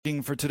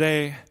Reading for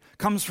today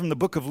comes from the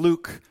book of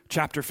Luke,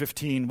 chapter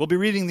 15. We'll be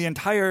reading the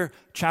entire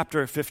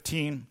chapter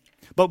 15,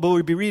 but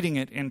we'll be reading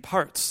it in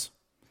parts.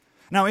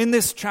 Now, in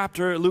this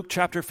chapter, Luke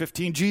chapter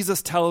 15,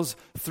 Jesus tells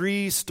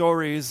 3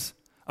 stories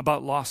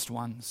about lost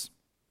ones.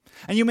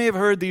 And you may have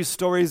heard these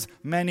stories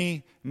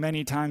many,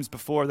 many times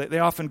before. They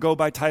often go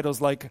by titles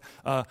like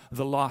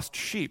the lost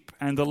sheep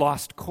and the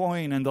lost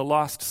coin and the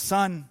lost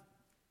son.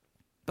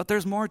 But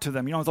there's more to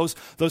them. You know,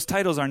 those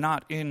titles are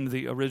not in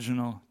the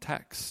original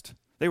text.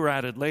 They were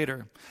added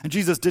later. And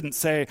Jesus didn't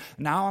say,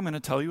 now I'm going to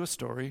tell you a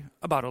story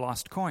about a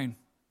lost coin.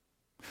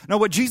 No,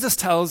 what Jesus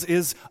tells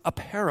is a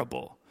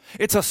parable.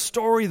 It's a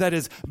story that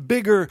is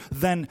bigger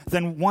than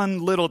one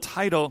little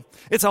title.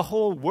 It's a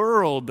whole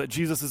world that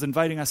Jesus is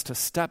inviting us to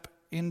step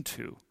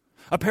into.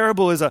 A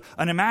parable is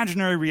an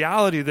imaginary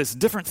reality, this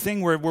different thing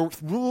where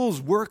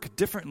rules work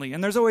differently.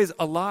 And there's always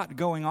a lot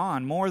going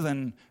on, more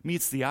than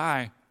meets the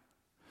eye.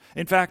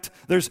 In fact,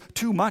 there's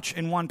too much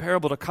in one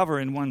parable to cover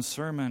in one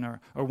sermon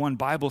or one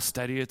Bible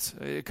study.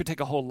 It could take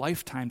a whole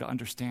lifetime to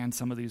understand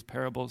some of these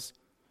parables.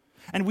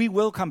 And we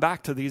will come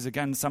back to these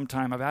again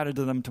sometime. I've added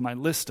them to my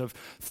list of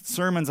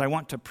sermons I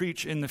want to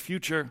preach in the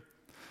future.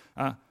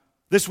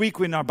 This week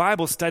in our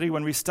Bible study,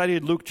 when we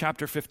studied Luke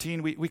chapter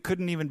 15, we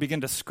couldn't even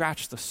begin to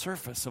scratch the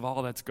surface of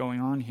all that's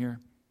going on here.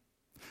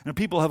 And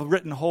people have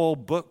written whole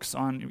books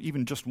on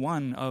even just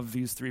one of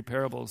these 3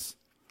 parables.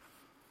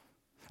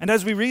 And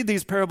as we read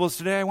these parables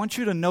today, I want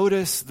you to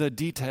notice the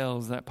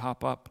details that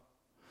pop up.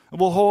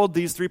 We'll hold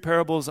these 3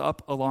 parables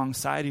up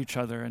alongside each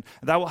other, and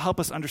that will help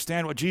us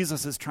understand what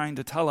Jesus is trying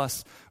to tell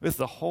us with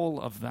the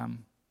whole of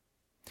them.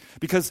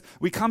 Because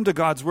we come to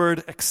God's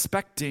word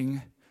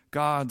expecting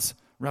God's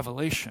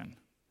revelation.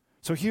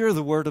 So hear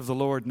the word of the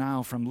Lord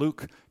now from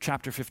Luke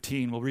chapter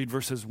 15. We'll read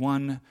verses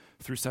 1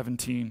 through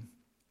 17.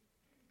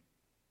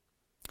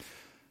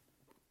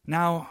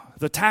 Now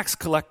the tax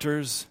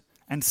collectors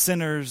and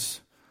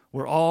sinners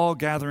were all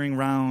gathering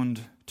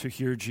round to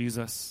hear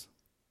Jesus.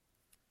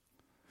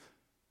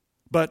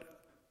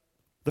 But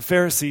the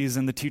Pharisees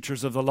and the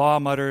teachers of the law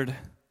muttered,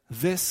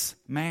 "This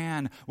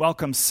man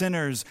welcomes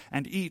sinners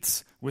and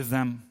eats with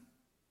them."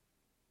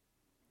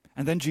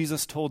 And then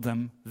Jesus told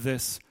them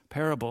this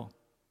parable.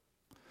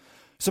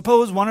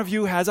 "Suppose one of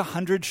you has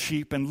 100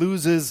 sheep and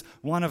loses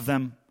one of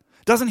them.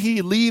 Doesn't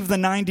he leave the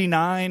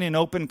 99 in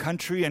open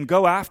country and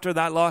go after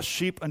that lost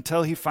sheep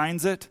until he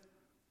finds it?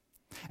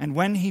 And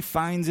when he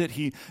finds it,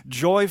 he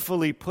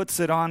joyfully puts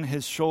it on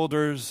his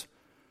shoulders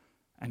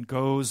and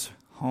goes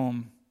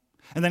home.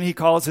 And then he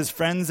calls his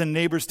friends and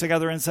neighbors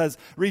together and says,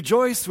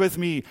 'Rejoice with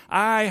me,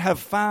 I have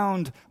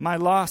found my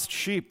lost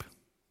sheep.'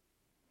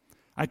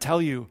 I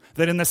tell you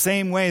that in the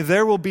same way,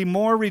 there will be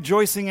more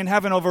rejoicing in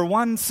heaven over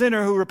one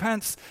sinner who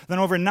repents than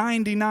over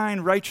 99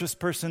 righteous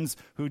persons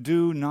who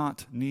do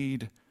not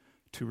need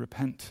to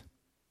repent."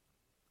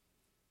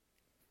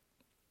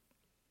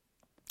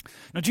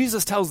 Now,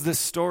 Jesus tells this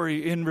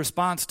story in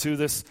response to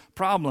this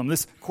problem,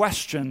 this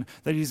question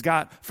that he's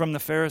got from the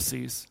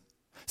Pharisees.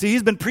 See,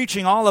 he's been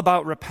preaching all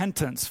about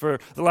repentance for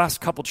the last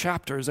couple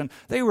chapters, and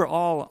they were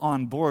all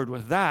on board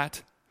with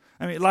that.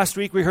 I mean, last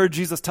week we heard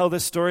Jesus tell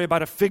this story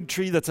about a fig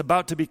tree that's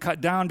about to be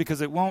cut down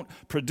because it won't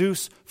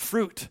produce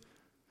fruit.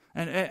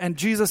 And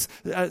Jesus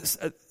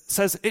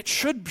says,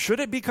 should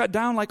it be cut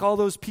down like all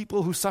those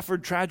people who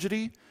suffered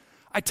tragedy?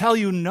 I tell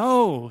you,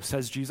 no,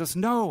 says Jesus,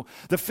 no.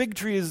 The fig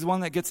tree is the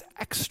one that gets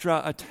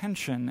extra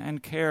attention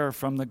and care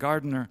from the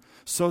gardener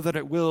so that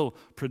it will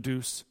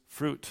produce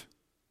fruit.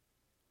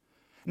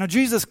 Now,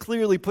 Jesus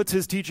clearly puts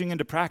his teaching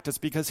into practice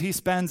because he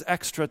spends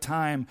extra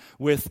time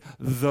with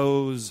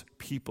those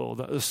people,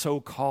 the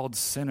so-called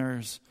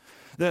sinners.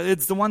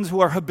 It's the ones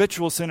who are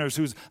habitual sinners,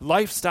 whose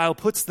lifestyle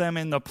puts them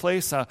in the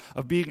place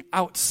of being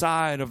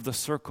outside of the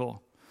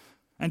circle.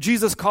 And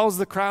Jesus calls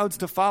the crowds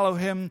to follow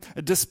him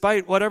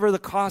despite whatever the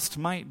cost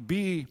might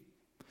be.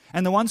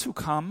 And the ones who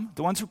come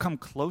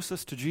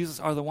closest to Jesus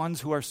are the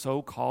ones who are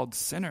so-called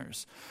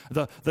sinners,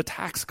 the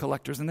tax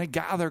collectors, and they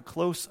gather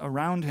close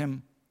around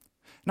him.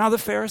 Now the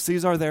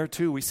Pharisees are there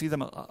too. We see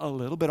them a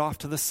little bit off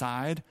to the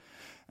side,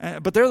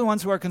 but they're the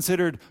ones who are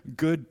considered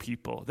good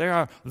people. They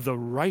are the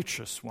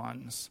righteous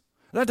ones.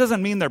 That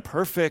doesn't mean they're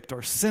perfect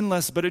or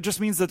sinless, but it just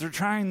means that they're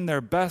trying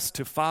their best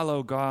to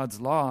follow God's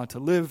law, to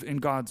live in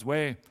God's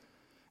way.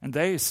 And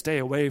they stay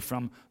away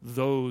from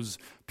those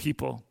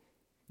people.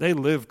 They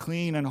live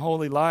clean and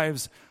holy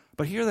lives,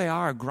 but here they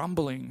are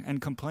grumbling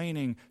and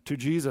complaining to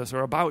Jesus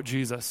or about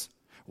Jesus.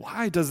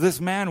 Why does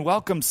this man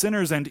welcome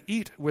sinners and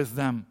eat with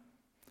them?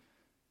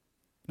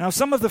 Now,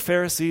 some of the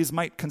Pharisees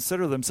might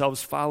consider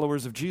themselves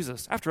followers of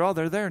Jesus. After all,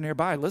 they're there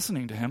nearby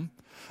listening to him.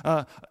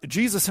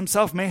 Jesus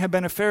himself may have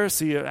been a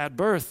Pharisee at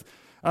birth,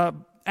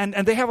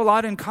 and they have a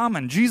lot in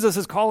common. Jesus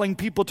is calling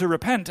people to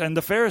repent, and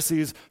the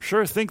Pharisees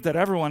sure think that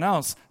everyone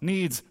else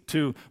needs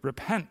to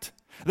repent.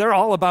 They're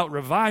all about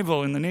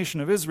revival in the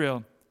nation of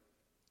Israel.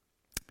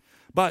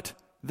 But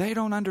they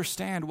don't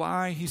understand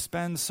why he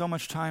spends so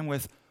much time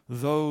with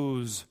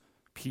those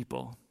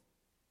people.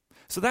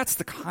 So that's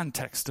the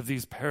context of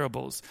these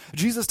parables.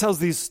 Jesus tells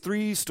these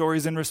 3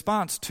 stories in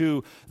response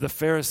to the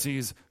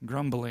Pharisees'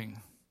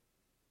 grumbling.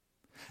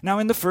 Now,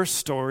 in the first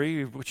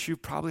story, which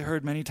you've probably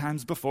heard many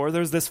times before,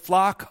 there's this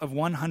flock of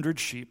 100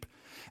 sheep.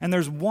 And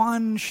there's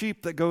one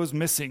sheep that goes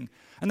missing,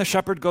 and the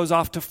shepherd goes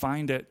off to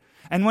find it.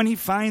 And when he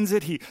finds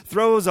it, he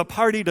throws a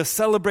party to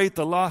celebrate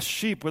the lost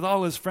sheep with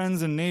all his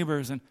friends and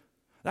neighbors. And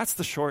that's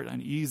the short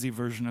and easy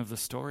version of the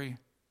story.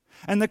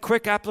 And the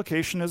quick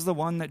application is the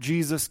one that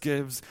Jesus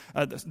gives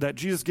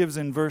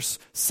in verse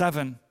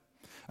 7.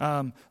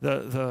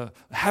 The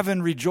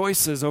heaven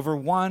rejoices over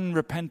one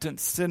repentant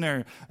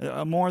sinner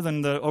more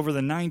than over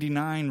the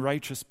 99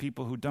 righteous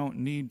people who don't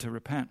need to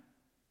repent.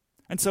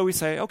 And so we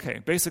say, okay,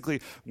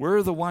 basically,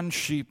 we're the one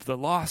sheep, the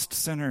lost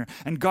sinner,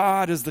 and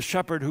God is the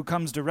shepherd who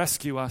comes to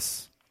rescue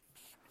us.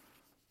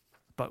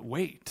 But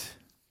wait,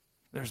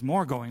 there's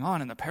more going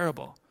on in the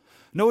parable.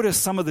 Notice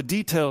some of the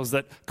details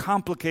that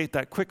complicate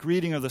that quick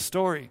reading of the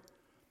story.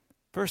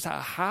 First,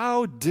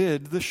 how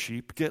did the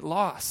sheep get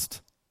lost?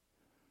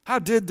 How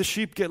did the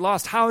sheep get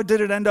lost? How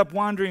did it end up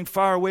wandering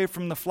far away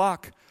from the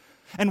flock?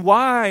 And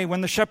why, when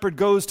the shepherd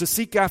goes to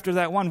seek after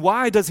that one,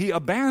 why does he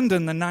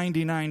abandon the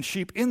 99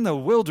 sheep in the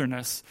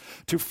wilderness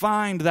to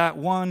find that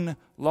one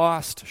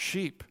lost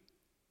sheep?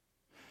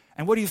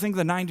 And what do you think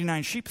the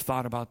 99 sheep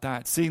thought about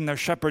that, seeing their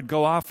shepherd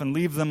go off and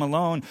leave them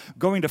alone,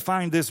 going to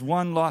find this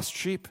one lost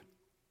sheep?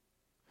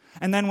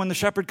 And then when the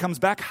shepherd comes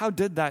back, how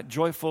did that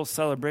joyful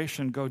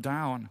celebration go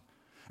down?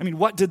 I mean,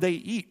 what did they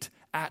eat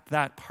at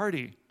that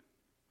party?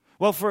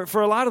 Well,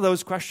 for a lot of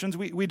those questions,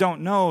 we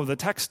don't know. The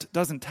text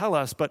doesn't tell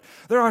us, but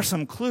there are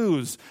some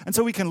clues. And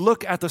so we can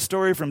look at the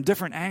story from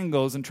different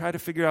angles and try to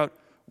figure out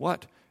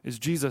what is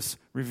Jesus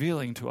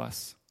revealing to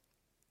us.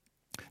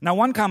 Now,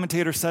 one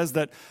commentator says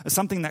that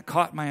something that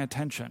caught my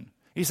attention.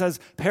 He says,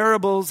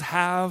 parables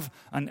have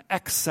an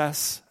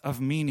excess of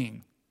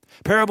meaning.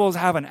 Parables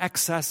have an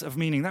excess of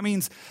meaning. That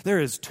means there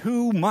is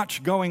too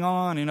much going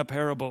on in a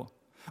parable.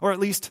 Or at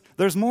least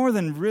there's more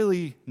than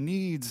really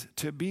needs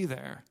to be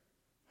there.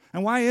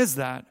 And why is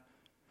that?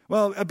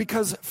 Well,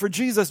 because for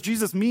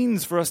Jesus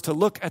means for us to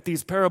look at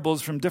these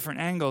parables from different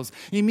angles.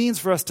 He means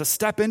for us to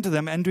step into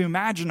them and to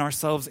imagine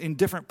ourselves in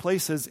different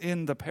places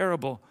in the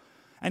parable.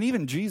 And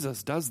even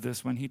Jesus does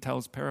this when he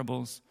tells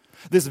parables.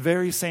 This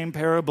very same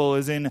parable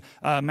is in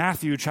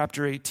Matthew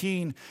chapter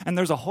 18, and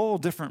there's a whole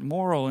different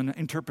moral and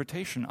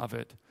interpretation of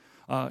it.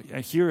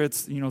 Here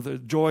it's, the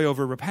joy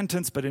over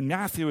repentance, but in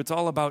Matthew it's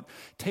all about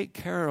take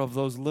care of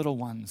those little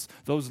ones,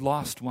 those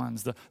lost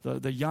ones,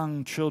 the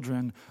young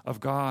children of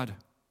God.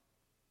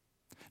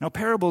 Now,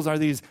 parables are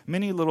these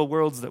mini little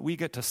worlds that we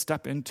get to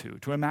step into,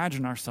 to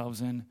imagine ourselves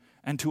in,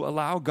 and to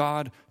allow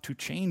God to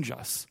change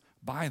us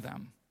by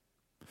them.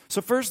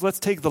 So first, let's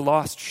take the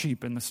lost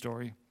sheep in the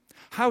story.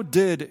 How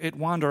did it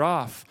wander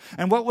off?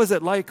 And what was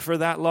it like for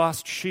that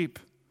lost sheep?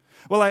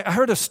 Well, I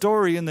heard a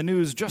story in the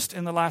news just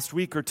in the last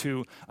week or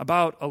two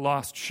about a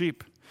lost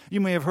sheep. You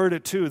may have heard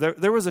it too.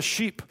 There was a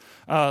sheep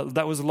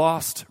that was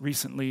lost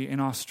recently in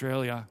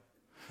Australia.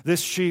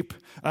 This sheep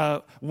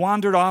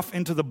wandered off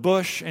into the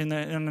bush in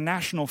the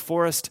national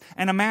forest,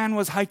 and a man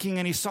was hiking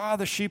and he saw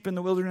the sheep in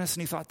the wilderness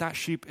and he thought that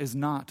sheep is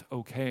not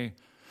okay.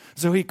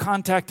 So he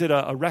contacted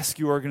a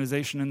rescue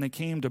organization and they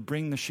came to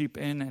bring the sheep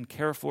in and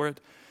care for it.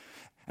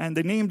 And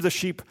they named the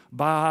sheep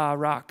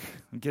Barak.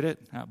 Get it?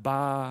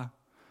 Barak.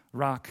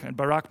 And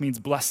Barak means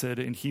blessed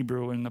in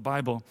Hebrew in the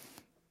Bible.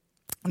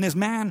 And this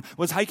man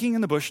was hiking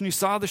in the bush and he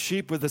saw the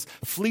sheep with this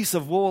fleece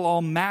of wool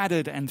all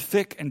matted and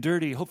thick and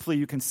dirty. Hopefully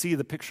you can see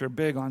the picture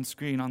big on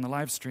screen on the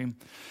live stream.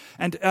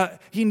 And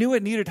he knew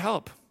it needed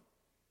help.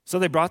 So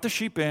they brought the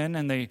sheep in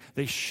and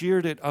they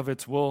sheared it of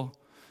its wool.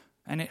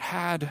 And it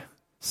had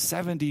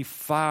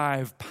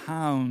 75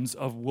 pounds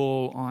of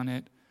wool on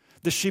it.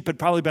 This sheep had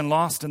probably been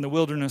lost in the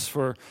wilderness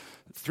for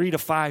 3 to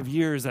 5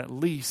 years at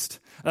least.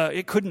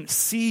 It couldn't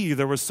see,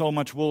 there was so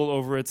much wool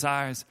over its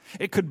eyes.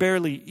 It could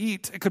barely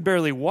eat. It could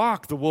barely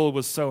walk. The wool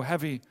was so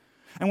heavy.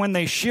 And when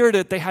they sheared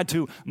it, they had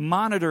to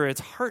monitor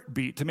its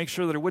heartbeat to make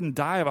sure that it wouldn't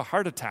die of a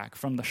heart attack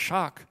from the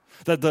shock,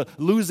 that the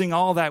losing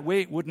all that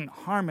weight wouldn't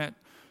harm it.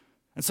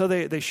 And so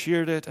they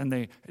sheared it and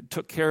they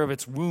took care of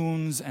its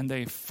wounds and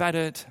they fed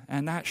it.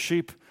 And that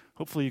sheep,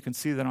 hopefully you can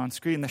see that on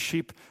screen, the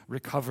sheep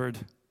recovered.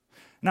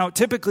 Now,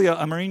 typically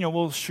a merino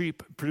wool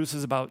sheep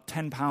produces about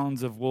 10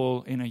 pounds of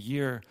wool in a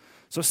year.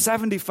 So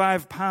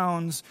 75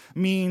 pounds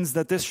means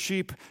that this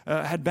sheep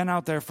had been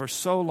out there for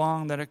so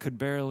long that it could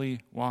barely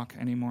walk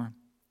anymore.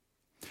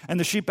 And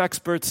the sheep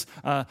experts,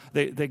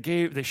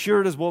 they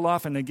sheared his wool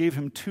off and they gave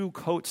him 2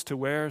 coats to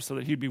wear so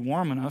that he'd be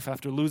warm enough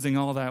after losing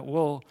all that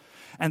wool.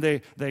 And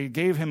they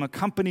gave him a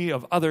company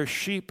of other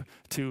sheep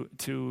to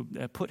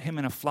put him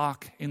in a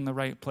flock in the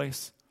right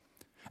place.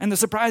 And the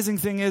surprising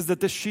thing is that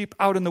this sheep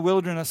out in the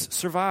wilderness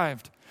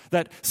survived,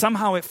 that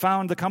somehow it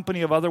found the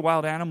company of other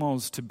wild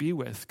animals to be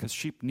with, because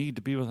sheep need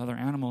to be with other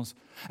animals.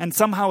 And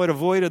somehow it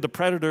avoided the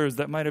predators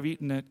that might have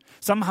eaten it.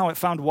 Somehow it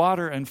found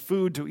water and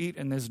food to eat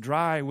in this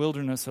dry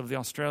wilderness of the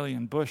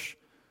Australian bush.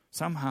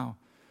 Somehow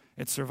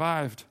it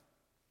survived.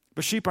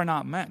 But sheep are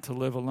not meant to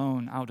live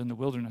alone out in the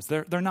wilderness.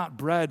 They're not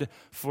bred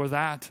for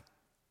that.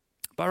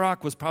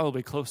 Barak was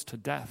probably close to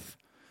death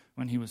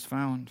when he was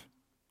found.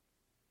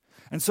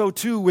 And so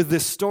too with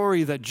this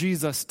story that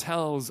Jesus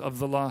tells of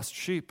the lost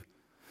sheep.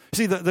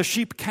 See, the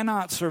sheep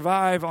cannot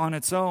survive on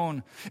its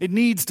own. It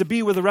needs to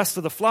be with the rest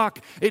of the flock.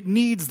 It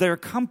needs their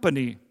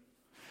company.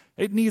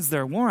 It needs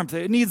their warmth.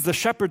 It needs the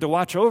shepherd to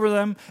watch over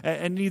them.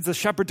 It needs the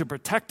shepherd to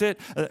protect it,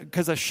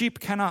 because a sheep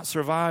cannot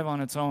survive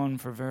on its own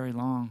for very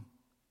long.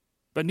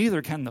 But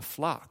neither can the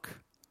flock.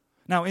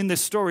 Now, in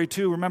this story,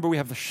 too, remember we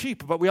have the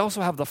sheep, but we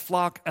also have the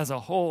flock as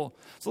a whole.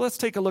 So let's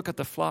take a look at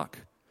the flock.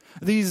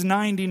 These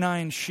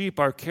 99 sheep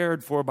are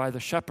cared for by the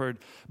shepherd.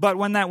 But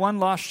when that one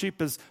lost sheep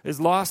is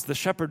lost, the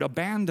shepherd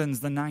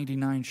abandons the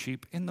 99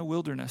 sheep in the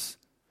wilderness.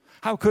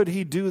 How could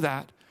he do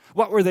that?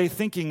 What were they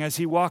thinking as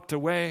he walked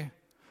away?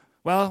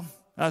 Well,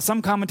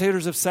 some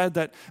commentators have said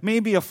that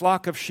maybe a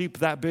flock of sheep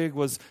that big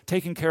was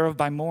taken care of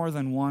by more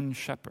than one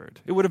shepherd.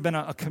 It would have been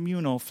a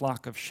communal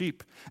flock of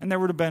sheep, and there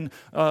would have been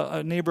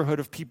a neighborhood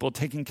of people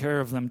taking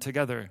care of them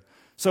together.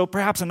 So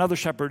perhaps another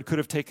shepherd could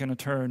have taken a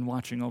turn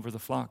watching over the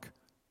flock.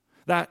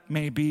 That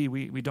may be,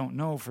 we don't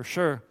know for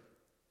sure.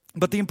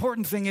 But the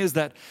important thing is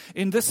that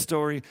in this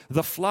story,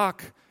 the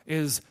flock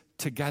is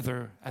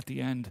together at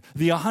the end.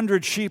 The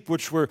 100 sheep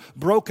which were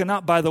broken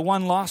up by the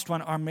one lost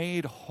one are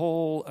made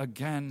whole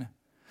again.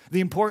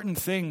 The important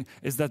thing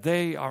is that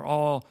they are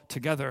all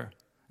together,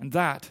 and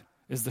that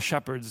is the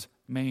shepherd's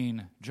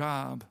main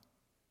job.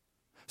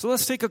 So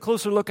let's take a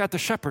closer look at the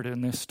shepherd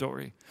in this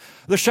story.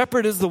 The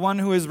shepherd is the one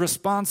who is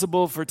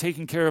responsible for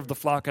taking care of the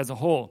flock as a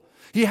whole.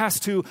 He has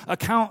to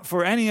account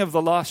for any of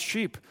the lost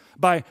sheep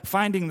by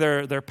finding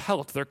their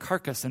pelt, their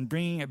carcass, and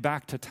bringing it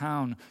back to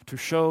town to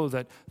show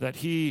that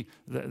he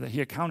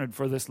accounted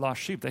for this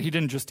lost sheep, that he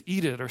didn't just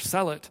eat it or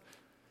sell it.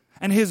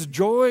 And his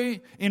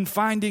joy in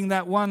finding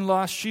that one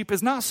lost sheep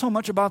is not so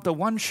much about the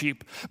one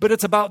sheep, but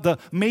it's about the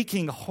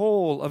making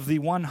whole of the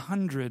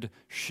 100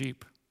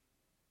 sheep.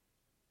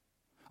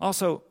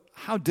 Also,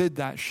 how did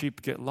that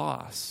sheep get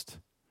lost?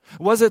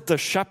 Was it the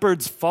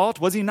shepherd's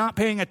fault? Was he not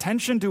paying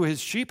attention to his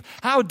sheep?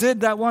 How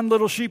did that one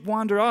little sheep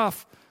wander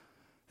off?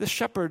 This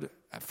shepherd,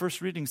 at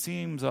first reading,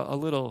 seems a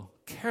little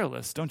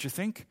careless, don't you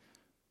think?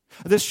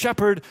 This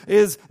shepherd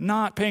is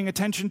not paying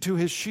attention to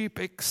his sheep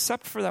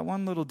except for that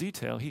one little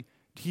detail.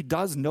 He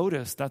does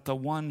notice that the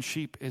one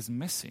sheep is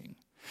missing.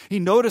 He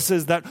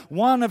notices that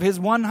one of his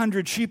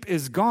 100 sheep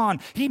is gone.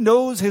 He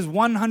knows his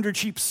 100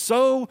 sheep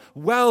so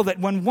well that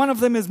when one of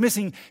them is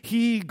missing,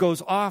 he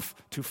goes off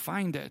to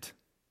find it.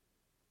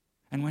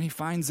 And when he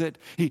finds it,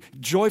 he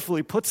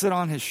joyfully puts it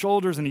on his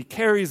shoulders and he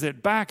carries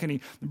it back and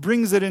he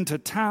brings it into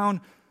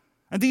town.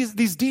 And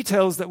these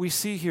details that we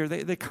see here,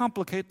 they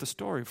complicate the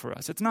story for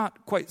us. It's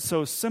not quite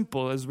so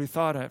simple as we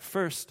thought at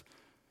first,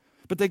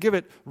 but they give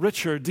it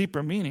richer,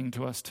 deeper meaning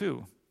to us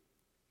too.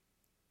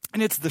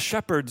 And it's the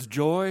shepherd's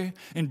joy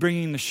in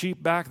bringing the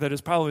sheep back that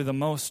is probably the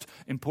most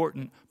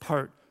important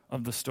part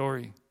of the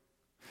story.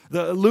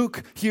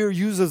 Luke here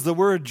uses the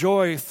word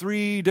joy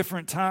 3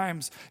 different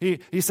times. He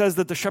says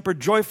that the shepherd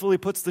joyfully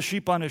puts the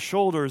sheep on his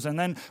shoulders. And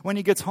then when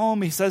he gets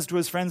home, he says to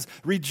his friends,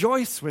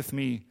 "Rejoice with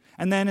me."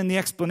 And then in the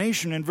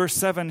explanation in verse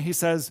 7, he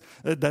says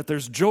that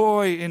there's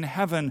joy in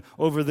heaven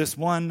over this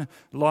one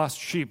lost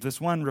sheep, this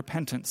one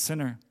repentant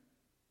sinner.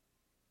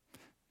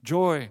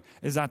 Joy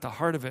is at the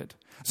heart of it.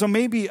 So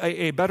maybe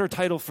a better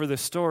title for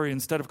this story,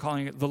 instead of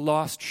calling it The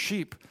Lost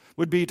Sheep,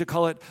 would be to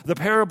call it The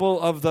Parable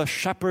of the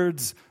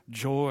Shepherd's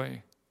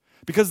Joy.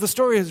 Because the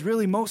story is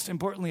really most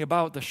importantly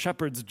about the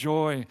shepherd's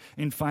joy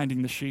in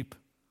finding the sheep.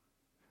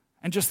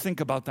 And just think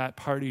about that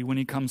party when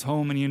he comes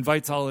home and he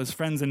invites all his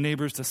friends and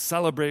neighbors to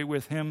celebrate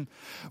with him.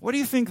 What do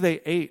you think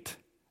they ate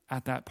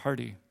at that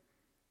party?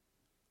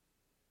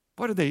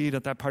 What did they eat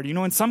at that party? You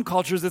know, in some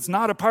cultures, it's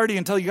not a party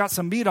until you got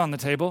some meat on the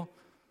table.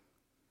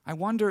 I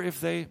wonder if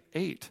they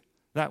ate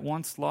that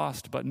once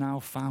lost but now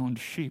found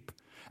sheep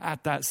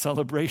at that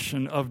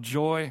celebration of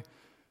joy.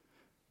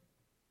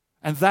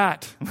 And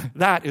that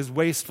is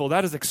wasteful,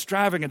 that is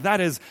extravagant, that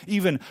is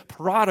even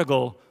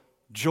prodigal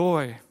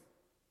joy.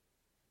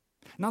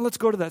 Now let's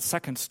go to that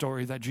second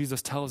story that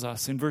Jesus tells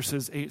us in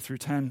verses 8 through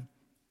 10.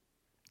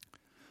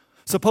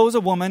 Suppose a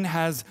woman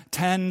has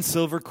 10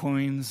 silver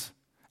coins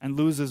and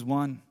loses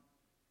one.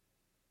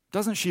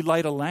 Doesn't she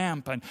light a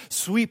lamp and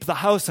sweep the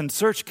house and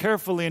search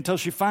carefully until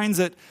she finds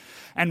it?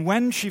 And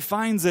when she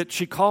finds it,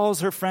 she calls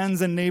her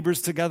friends and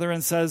neighbors together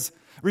and says,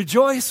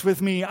 "Rejoice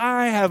with me,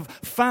 I have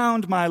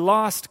found my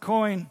lost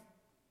coin."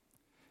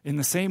 In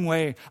the same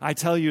way, I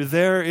tell you,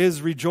 there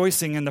is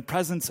rejoicing in the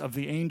presence of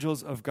the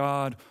angels of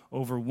God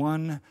over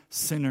one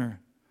sinner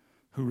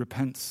who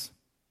repents.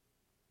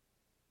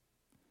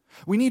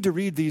 We need to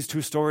read these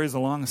 2 stories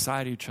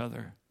alongside each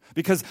other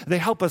because they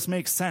help us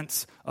make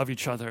sense of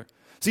each other.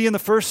 See, in the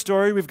first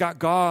story, we've got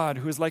God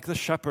who is like the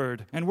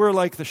shepherd, and we're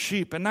like the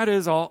sheep, and that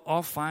is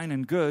all fine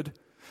and good.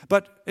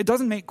 But it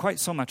doesn't make quite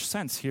so much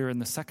sense here in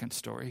the second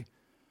story.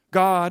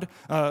 God,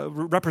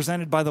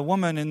 represented by the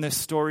woman in this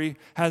story,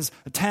 has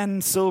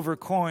 10 silver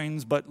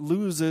coins, but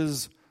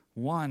loses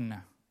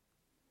one.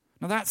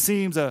 Now that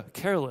seems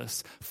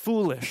careless,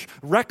 foolish,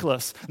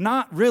 reckless,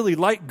 not really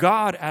like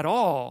God at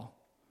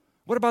all.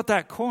 What about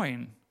that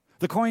coin?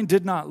 The coin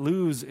did not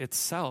lose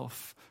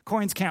itself.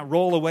 Coins can't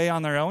roll away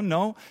on their own.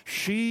 No,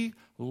 she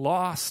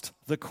lost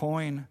the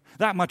coin.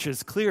 That much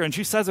is clear, and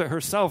she says it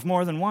herself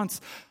more than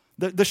once.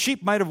 The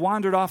sheep might have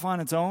wandered off on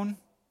its own.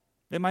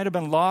 It might have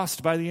been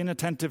lost by the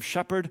inattentive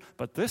shepherd,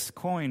 but this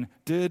coin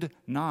did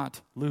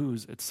not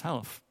lose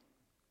itself.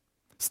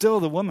 Still,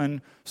 the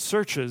woman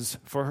searches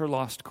for her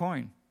lost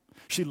coin.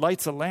 She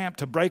lights a lamp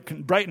to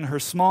brighten her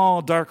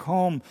small, dark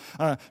home.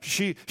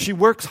 She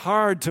works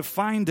hard to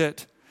find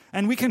it,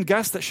 and we can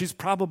guess that she's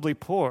probably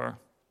poor.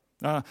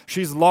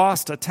 She's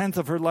lost a tenth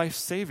of her life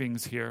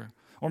savings here,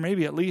 or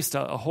maybe at least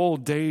a whole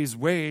day's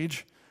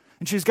wage.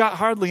 And she's got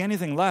hardly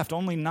anything left,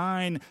 only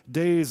 9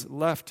 days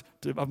left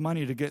of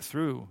money to get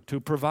through, to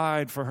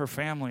provide for her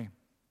family.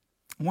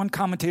 One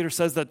commentator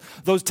says that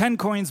those 10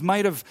 coins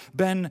might have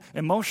been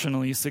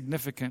emotionally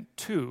significant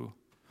too.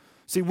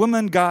 See,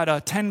 women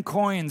got 10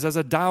 coins as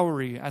a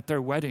dowry at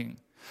their wedding.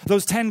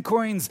 Those 10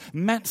 coins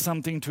meant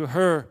something to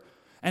her,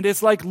 and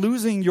it's like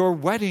losing your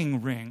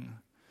wedding ring.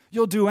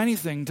 You'll do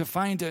anything to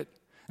find it.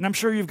 And I'm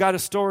sure you've got a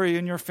story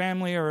in your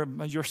family or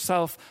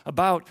yourself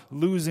about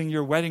losing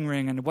your wedding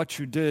ring and what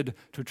you did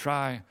to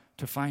try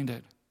to find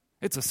it.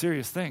 It's a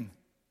serious thing.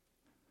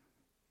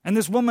 And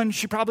this woman,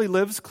 she probably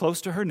lives close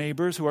to her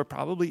neighbors who are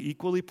probably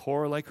equally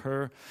poor like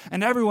her.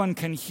 And everyone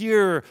can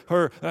hear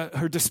her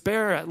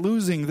despair at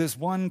losing this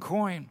one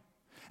coin.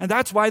 And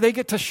that's why they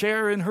get to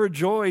share in her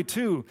joy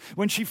too.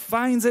 When she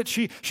finds it,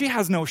 she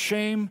has no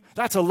shame.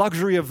 That's a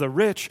luxury of the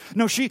rich.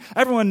 No,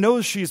 everyone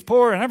knows she's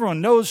poor and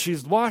everyone knows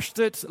she's lost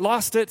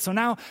it. So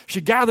now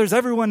she gathers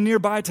everyone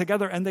nearby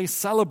together and they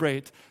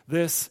celebrate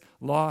this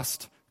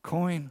lost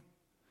coin.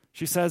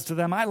 She says to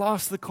them, I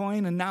lost the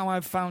coin and now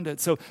I've found it.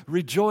 So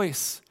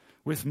rejoice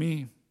with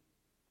me.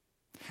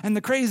 And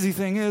the crazy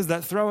thing is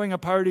that throwing a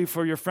party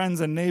for your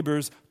friends and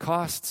neighbors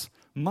costs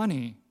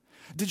money.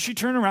 Did she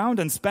turn around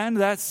and spend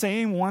that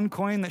same one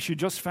coin that she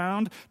just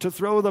found to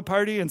throw the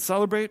party and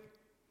celebrate?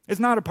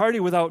 It's not a party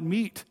without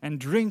meat and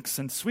drinks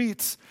and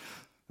sweets.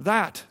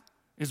 That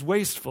is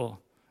wasteful,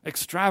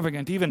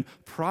 extravagant, even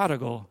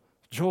prodigal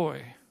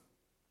joy.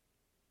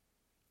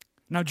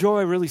 Now,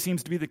 joy really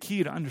seems to be the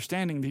key to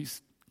understanding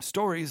these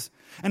stories.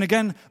 And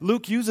again,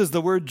 Luke uses the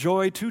word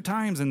joy 2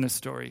 times in this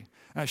story.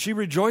 She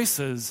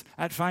rejoices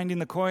at finding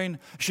the coin.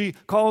 She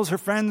calls her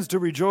friends to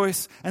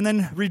rejoice. And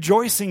then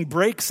rejoicing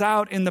breaks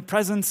out in the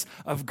presence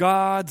of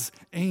God's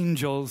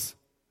angels.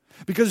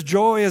 Because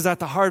joy is at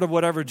the heart of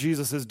whatever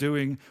Jesus is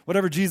doing,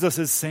 whatever Jesus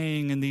is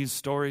saying in these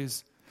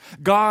stories.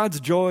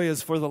 God's joy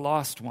is for the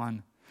lost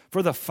one,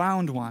 for the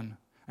found one.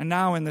 And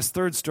now in this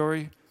third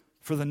story,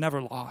 for the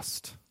never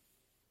lost.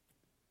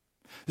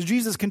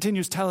 Jesus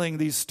continues telling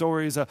these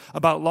stories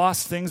about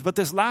lost things, but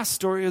this last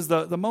story is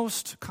the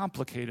most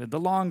complicated, the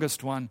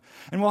longest one.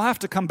 And we'll have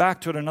to come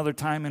back to it another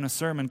time in a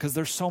sermon because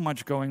there's so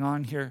much going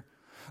on here.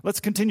 Let's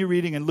continue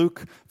reading in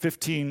Luke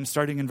 15,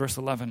 starting in verse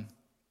 11.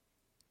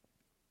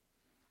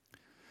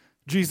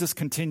 Jesus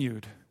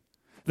continued,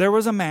 There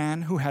was a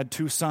man who had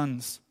 2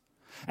 sons,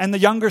 and the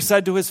younger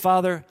said to his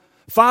father,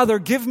 Father,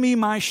 give me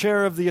my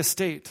share of the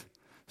estate.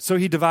 So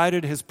he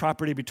divided his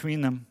property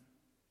between them.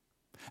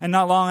 And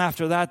not long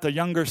after that, the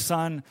younger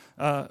son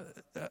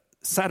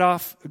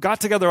got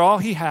together all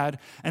he had,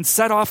 and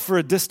set off for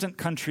a distant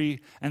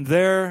country, and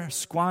there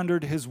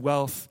squandered his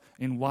wealth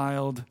in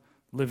wild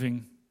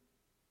living.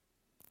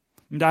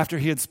 And after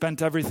he had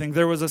spent everything,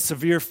 there was a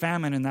severe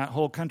famine in that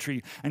whole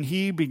country, and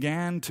he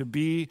began to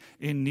be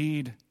in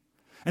need.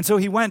 And so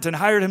he went and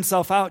hired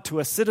himself out to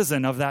a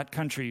citizen of that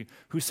country,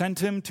 who sent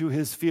him to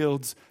his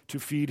fields to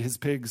feed his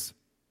pigs.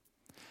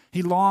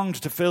 He longed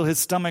to fill his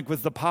stomach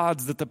with the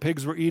pods that the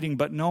pigs were eating,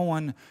 but no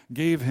one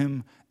gave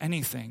him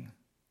anything.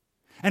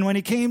 And when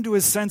he came to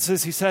his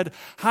senses, he said,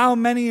 How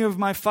many of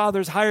my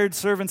father's hired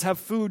servants have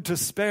food to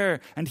spare,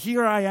 and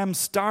here I am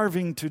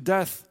starving to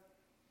death?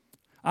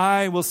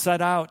 I will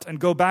set out and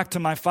go back to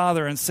my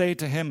father and say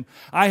to him,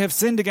 I have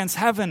sinned against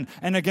heaven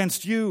and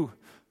against you.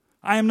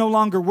 I am no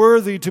longer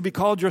worthy to be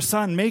called your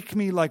son. Make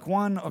me like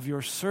one of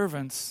your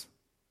servants.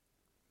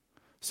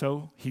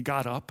 So he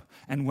got up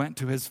and went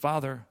to his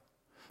father.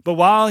 But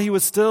while he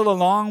was still a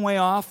long way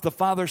off, the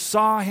father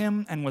saw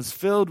him and was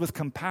filled with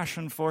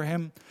compassion for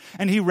him.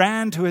 And he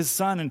ran to his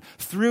son and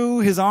threw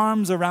his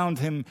arms around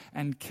him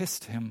and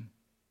kissed him.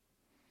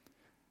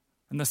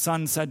 And the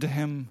son said to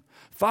him,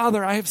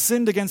 Father, I have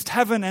sinned against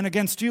heaven and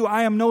against you.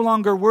 I am no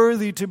longer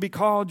worthy to be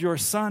called your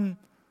son.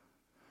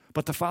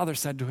 But the father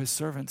said to his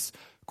servants,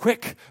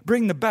 Quick,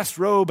 bring the best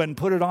robe and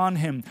put it on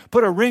him.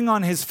 Put a ring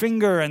on his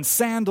finger and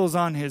sandals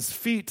on his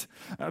feet.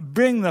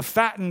 Bring the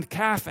fattened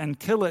calf and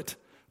kill it.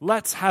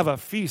 Let's have a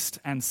feast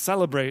and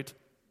celebrate.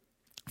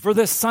 For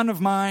this son of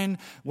mine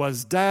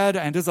was dead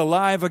and is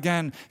alive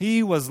again.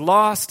 He was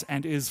lost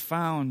and is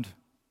found.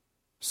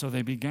 So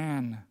they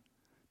began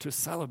to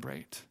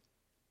celebrate.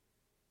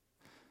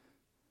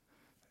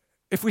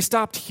 If we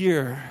stopped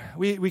here,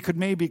 we could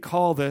maybe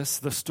call this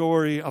the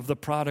story of the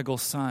prodigal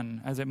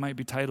son, as it might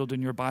be titled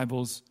in your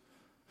Bibles.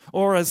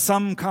 Or as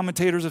some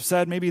commentators have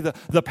said, maybe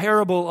the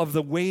parable of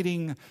the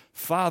waiting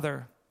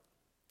father.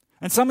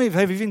 And some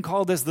have even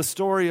called this the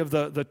story of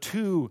the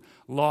two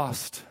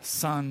lost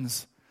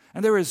sons.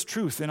 And there is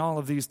truth in all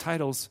of these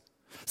titles.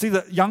 See,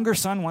 the younger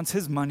son wants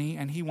his money,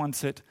 and he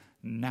wants it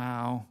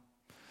now.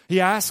 He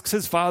asks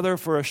his father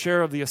for a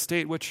share of the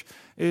estate, which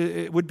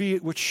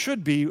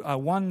should be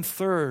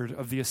 1/3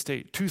 of the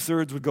estate.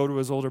 2/3 would go to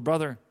his older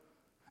brother.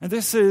 And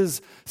this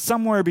is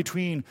somewhere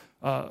between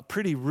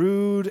pretty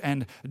rude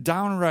and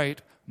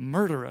downright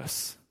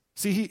murderous.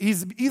 See,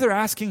 he's either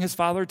asking his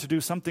father to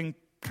do something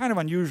kind of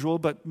unusual,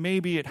 but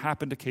maybe it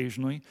happened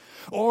occasionally,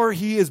 or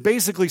he is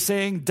basically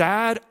saying,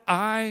 Dad,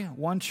 I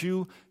want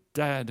you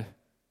dead.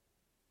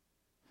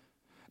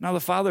 Now, the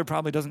father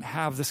probably doesn't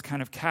have this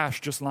kind of cash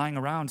just lying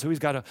around, so he's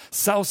got to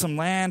sell some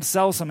land,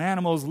 sell some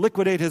animals,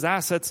 liquidate his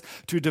assets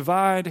to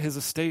divide his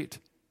estate.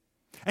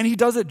 And he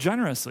does it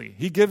generously.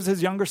 He gives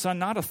his younger son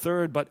not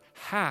 1/3, but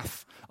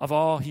half of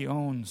all he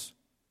owns.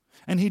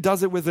 And he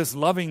does it with this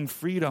loving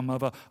freedom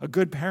of a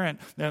good parent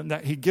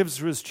that he gives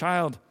to his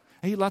child.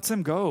 He lets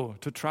him go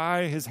to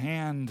try his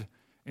hand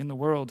in the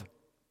world.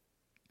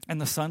 And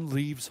the son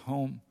leaves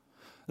home.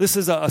 This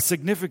is a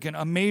significant,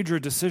 a major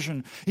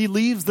decision. He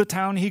leaves the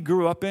town he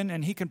grew up in,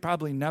 and he can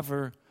probably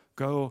never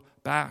go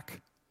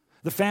back.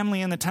 The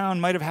family in the town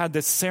might have had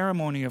this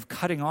ceremony of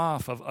cutting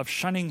off, of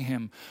shunning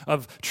him,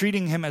 of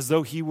treating him as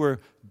though he were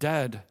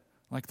dead,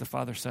 like the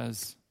father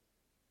says.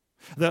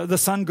 The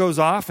son goes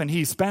off, and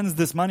he spends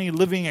this money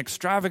living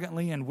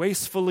extravagantly and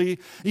wastefully,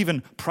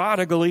 even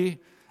prodigally.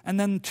 And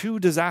then two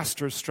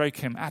disasters strike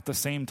him at the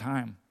same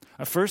time.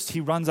 First, he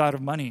runs out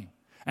of money.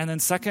 And then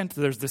second,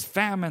 there's this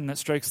famine that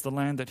strikes the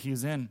land that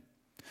he's in.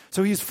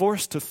 So he's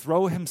forced to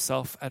throw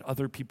himself at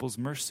other people's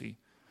mercy.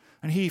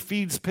 And he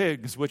feeds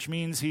pigs, which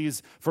means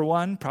he's, for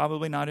one,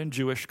 probably not in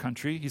Jewish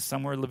country. He's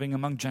somewhere living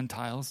among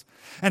Gentiles.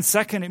 And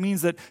second, it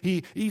means that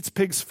he eats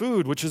pig's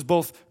food, which is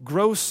both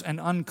gross and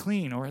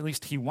unclean, or at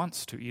least he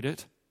wants to eat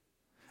it.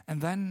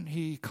 And then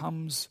he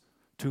comes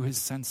to his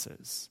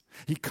senses.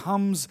 He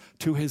comes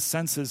to his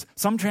senses.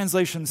 Some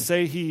translations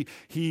say he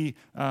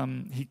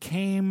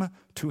came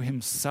to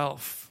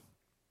himself.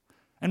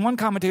 And one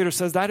commentator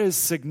says that is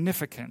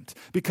significant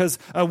because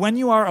when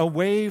you are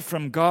away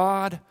from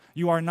God,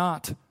 you are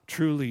not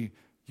truly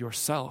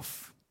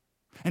yourself.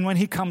 And when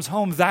he comes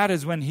home, that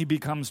is when he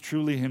becomes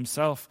truly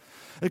himself.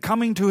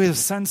 Coming to his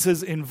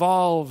senses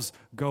involves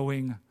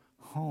going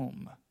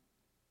home.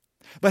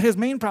 But his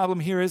main problem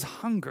here is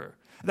hunger.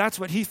 That's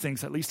what he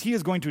thinks, at least. He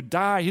is going to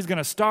die. He's going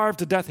to starve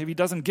to death if he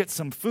doesn't get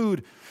some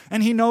food.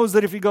 And he knows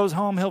that if he goes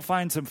home, he'll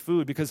find some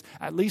food because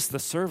at least the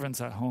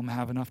servants at home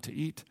have enough to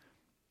eat.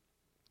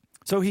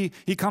 So he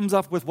comes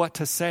up with what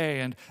to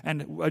say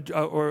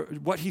or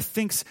what he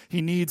thinks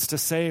he needs to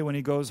say when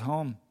he goes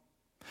home.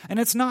 And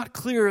it's not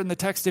clear in the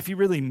text if he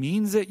really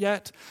means it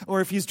yet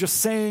or if he's just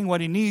saying what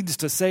he needs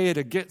to say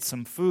to get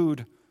some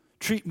food.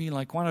 Treat me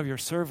like one of your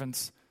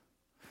servants.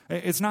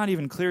 It's not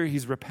even clear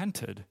he's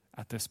repented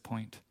at this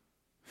point.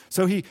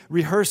 So he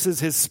rehearses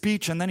his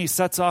speech and then he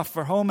sets off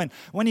for home. And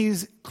when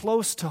he's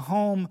close to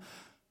home,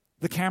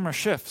 the camera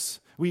shifts.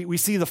 We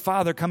see the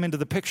father come into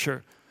the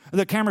picture.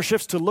 The camera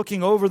shifts to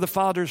looking over the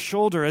father's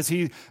shoulder as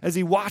he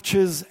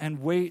watches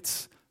and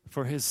waits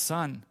for his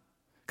son.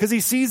 Because he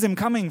sees him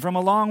coming from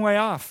a long way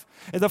off.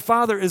 The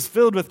father is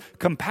filled with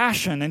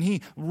compassion and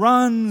he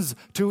runs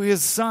to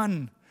his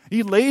son.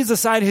 He lays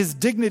aside his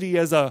dignity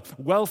as a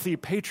wealthy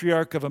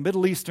patriarch of a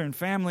Middle Eastern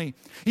family.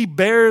 He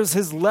bares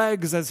his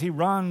legs as he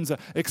runs,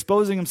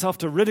 exposing himself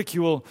to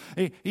ridicule.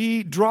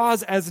 He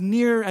draws as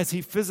near as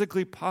he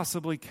physically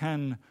possibly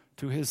can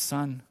to his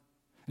son.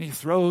 And he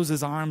throws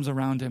his arms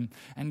around him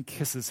and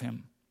kisses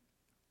him.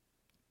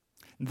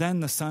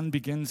 Then the son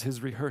begins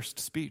his rehearsed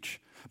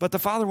speech. But the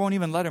father won't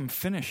even let him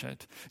finish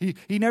it.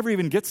 He never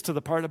even gets to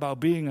the part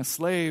about being a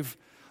slave.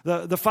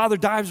 The father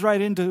dives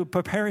right into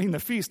preparing the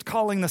feast,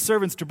 calling the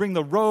servants to bring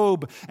the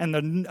robe and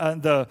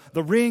the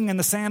ring and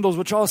the sandals,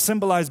 which all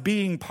symbolize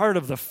being part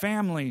of the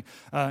family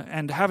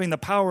and having the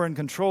power and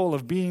control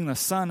of being the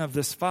son of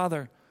this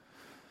father.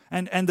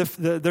 And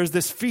there's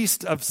this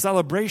feast of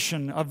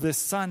celebration of this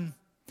son.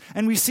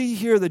 And we see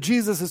here that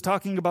Jesus is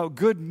talking about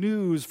good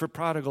news for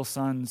prodigal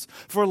sons,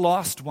 for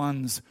lost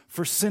ones,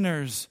 for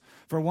sinners,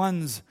 for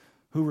ones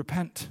who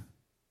repent.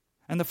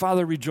 And the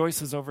father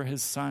rejoices over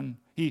his son.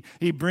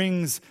 He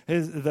brings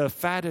the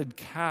fatted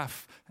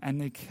calf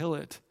and they kill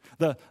it.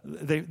 The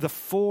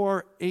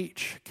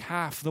 4-H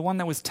calf, the one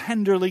that was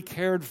tenderly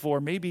cared for,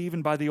 maybe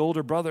even by the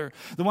older brother,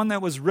 the one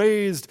that was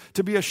raised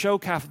to be a show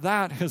calf,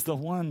 that is the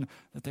one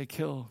that they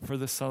kill for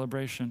this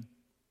celebration.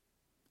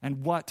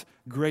 And what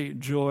great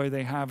joy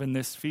they have in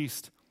this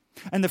feast.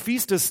 And the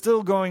feast is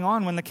still going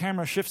on when the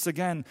camera shifts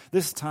again,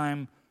 this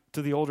time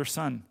to the older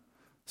son.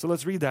 So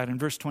let's read that in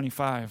verse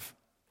 25.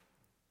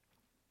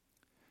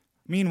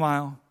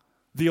 Meanwhile,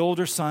 the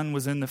older son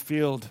was in the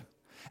field,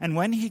 and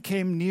when he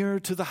came near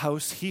to the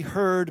house, he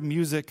heard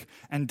music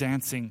and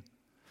dancing.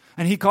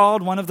 And he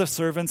called one of the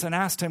servants and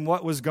asked him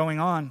what was going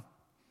on.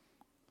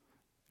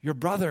 Your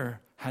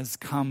brother has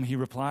come, he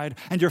replied,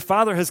 and your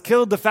father has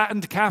killed the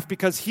fattened calf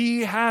because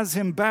he has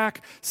him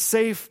back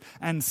safe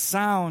and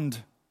sound.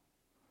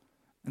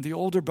 And the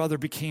older brother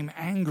became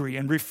angry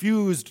and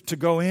refused to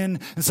go in.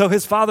 And so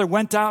his father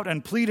went out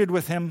and pleaded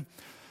with him.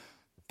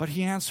 But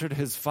he answered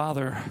his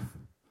father,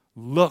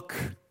 Look,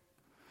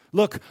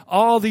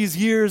 all these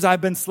years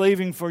I've been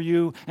slaving for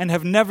you and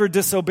have never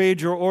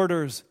disobeyed your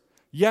orders.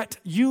 Yet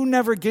you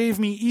never gave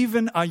me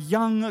even a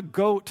young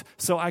goat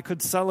so I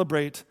could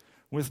celebrate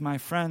with my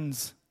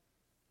friends.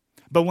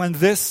 But when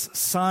this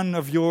son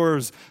of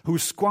yours, who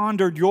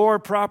squandered your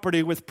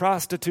property with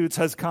prostitutes,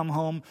 has come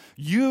home,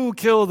 you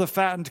kill the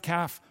fattened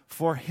calf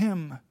for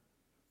him.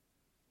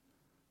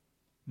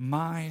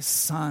 My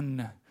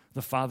son,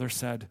 the father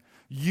said,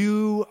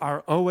 you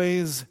are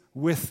always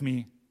with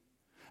me,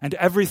 and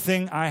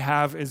everything I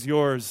have is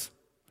yours.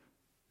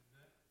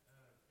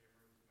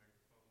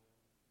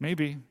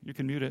 Maybe. You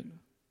can mute it.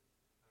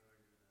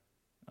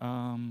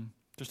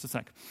 Just a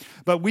sec.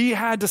 But we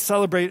had to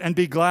celebrate and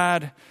be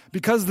glad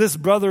because this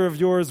brother of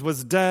yours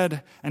was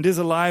dead and is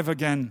alive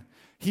again.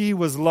 He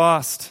was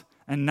lost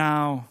and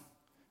now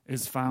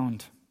is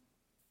found.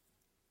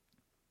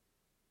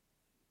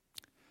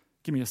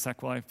 Give me a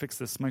sec while I fix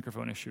this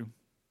microphone issue.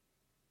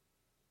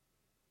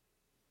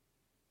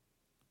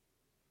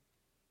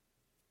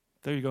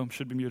 There you go.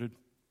 Should be muted.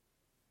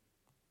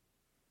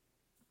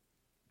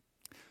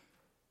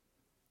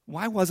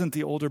 Why wasn't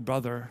the older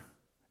brother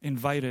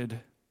invited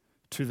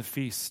to the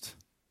feast?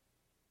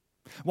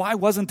 Why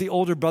wasn't the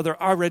older brother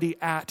already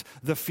at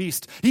the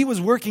feast? He was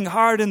working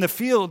hard in the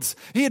fields.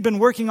 He had been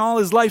working all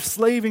his life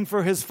slaving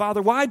for his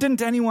father. Why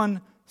didn't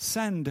anyone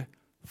send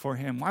for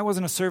him? Why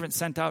wasn't a servant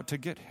sent out to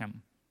get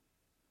him?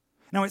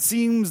 Now it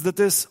seems that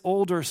this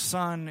older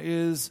son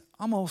is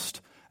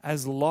almost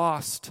as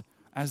lost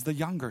as the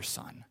younger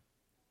son.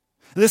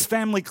 This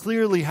family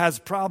clearly has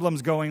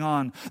problems going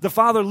on. The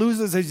father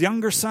loses his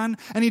younger son,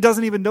 and he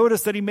doesn't even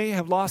notice that he may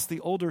have lost the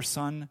older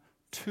son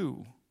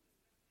too.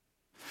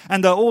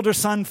 And the older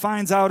son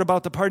finds out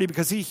about the party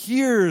because he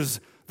hears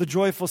the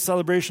joyful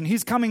celebration.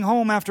 He's coming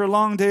home after a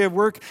long day of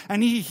work,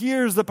 and he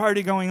hears the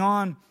party going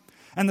on.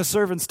 And the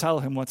servants tell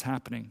him what's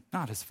happening,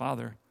 not his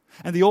father.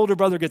 And the older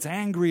brother gets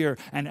angrier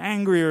and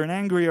angrier and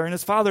angrier, and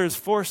his father is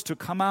forced to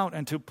come out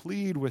and to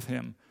plead with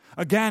him.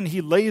 Again,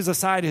 he lays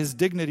aside his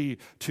dignity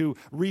to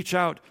reach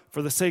out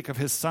for the sake of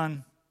his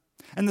son.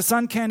 And the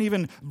son can't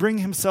even bring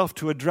himself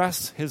to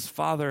address his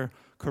father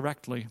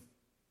correctly.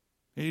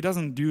 He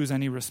doesn't use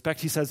any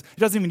respect. He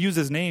doesn't even use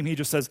his name. He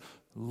just says,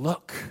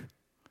 look.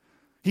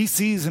 He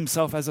sees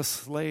himself as a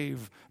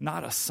slave,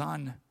 not a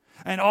son.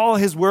 And all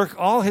his work,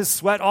 all his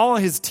sweat, all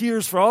his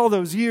tears for all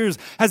those years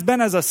has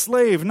been as a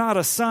slave, not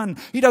a son.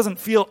 He doesn't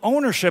feel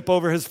ownership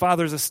over his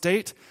father's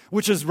estate,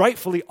 which is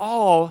rightfully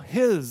all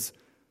his.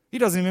 He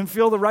doesn't even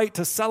feel the right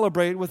to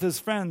celebrate with his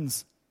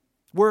friends.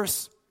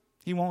 Worse,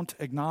 he won't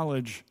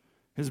acknowledge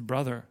his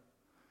brother.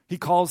 He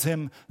calls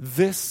him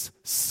this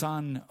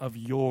son of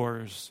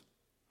yours.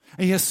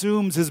 And he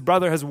assumes his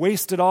brother has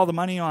wasted all the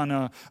money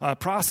on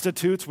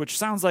prostitutes, which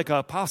sounds like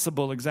a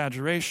possible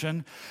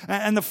exaggeration.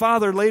 And the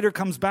father later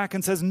comes back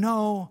and says,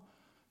 no,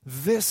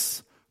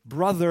 this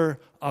brother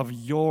of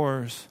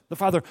yours. The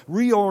father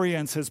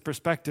reorients his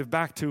perspective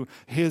back to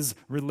his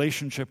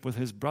relationship with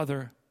his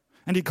brother.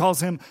 And he calls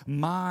him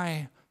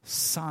my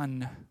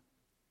son.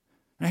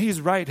 Now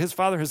he's right. His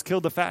father has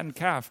killed the fattened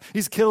calf.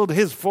 He's killed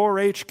his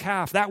 4-H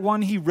calf, that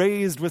one he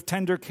raised with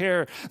tender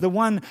care, the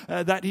one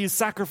that he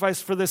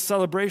sacrificed for this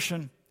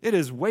celebration. It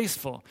is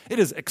wasteful. It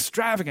is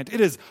extravagant.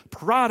 It is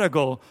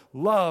prodigal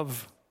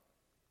love.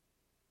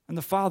 And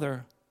the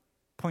father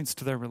points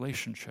to their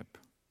relationship.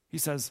 He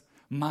says,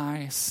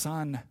 my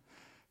son,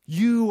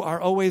 you are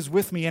always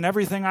with me and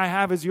everything I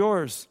have is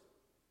yours.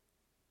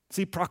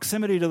 See,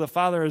 proximity to the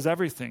Father is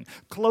everything.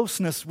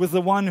 Closeness with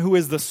the one who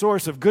is the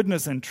source of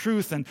goodness and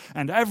truth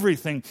and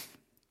everything.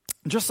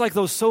 Just like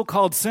those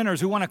so-called sinners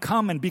who want to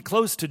come and be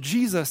close to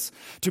Jesus,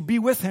 to be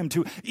with him,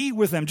 to eat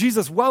with him.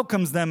 Jesus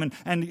welcomes them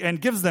and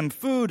gives them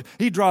food.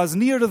 He draws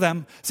near to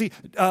them. See,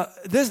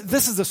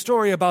 this is a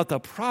story about the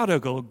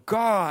prodigal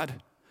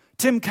God.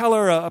 Tim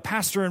Keller, a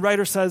pastor and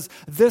writer, says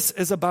this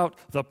is about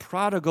the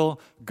prodigal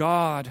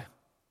God.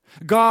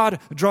 God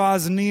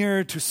draws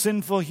near to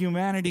sinful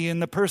humanity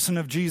in the person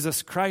of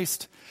Jesus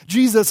Christ.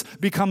 Jesus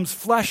becomes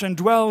flesh and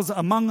dwells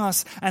among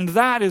us, and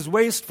that is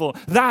wasteful.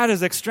 That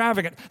is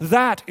extravagant.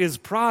 That is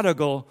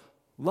prodigal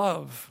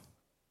love.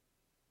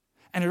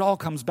 And it all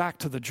comes back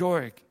to the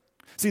joy.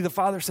 See, the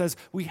Father says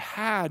we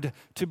had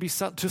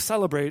to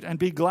celebrate and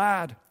be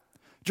glad.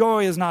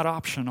 Joy is not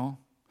optional.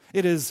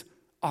 It is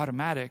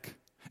automatic.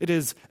 It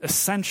is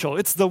essential.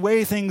 It's the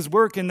way things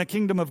work in the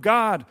kingdom of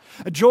God.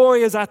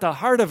 Joy is at the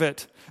heart of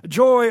it.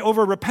 Joy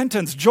over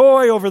repentance.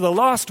 Joy over the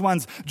lost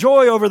ones.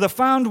 Joy over the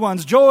found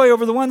ones. Joy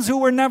over the ones who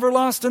were never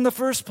lost in the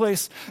first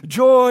place.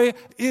 Joy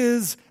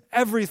is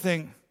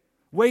everything.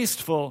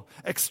 Wasteful,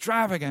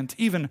 extravagant,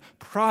 even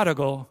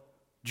prodigal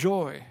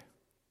joy.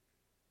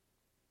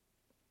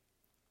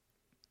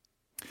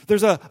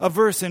 There's a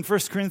verse in 1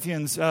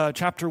 Corinthians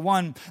chapter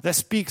 1 that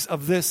speaks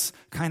of this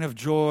kind of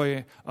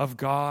joy of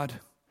God.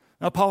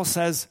 Now, Paul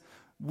says,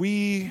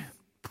 we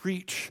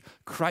preach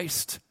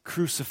Christ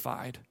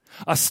crucified,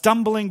 a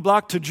stumbling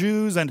block to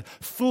Jews and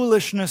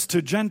foolishness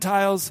to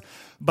Gentiles,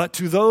 but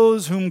to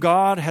those whom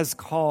God has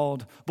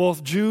called,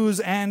 both Jews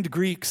and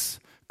Greeks,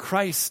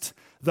 Christ,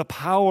 the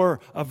power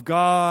of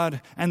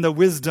God and the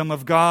wisdom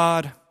of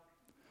God.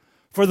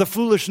 For the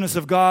foolishness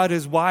of God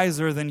is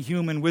wiser than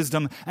human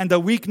wisdom, and the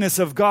weakness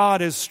of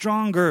God is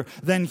stronger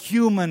than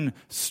human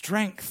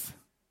strength.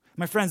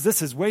 My friends,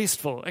 this is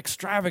wasteful,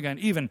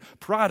 extravagant, even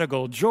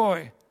prodigal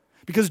joy,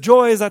 because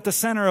joy is at the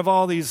center of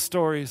all these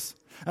stories.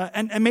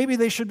 And maybe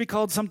they should be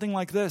called something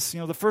like this.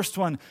 The first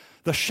one,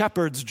 the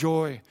shepherd's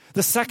joy.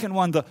 The second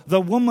one,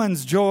 the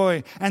woman's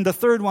joy. And the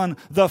third one,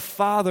 the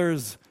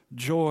father's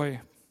joy.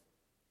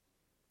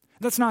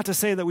 That's not to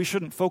say that we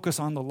shouldn't focus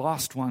on the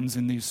lost ones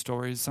in these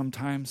stories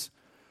sometimes.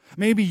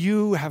 Maybe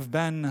you have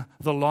been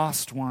the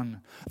lost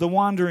one, the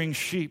wandering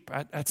sheep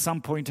at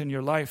some point in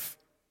your life.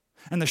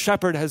 And the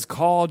shepherd has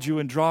called you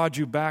and drawn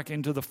you back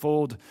into the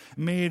fold,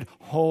 made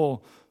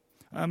whole.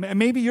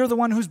 Maybe you're the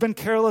one who's been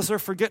careless or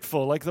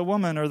forgetful, like the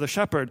woman or the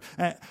shepherd.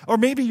 Or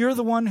maybe you're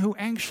the one who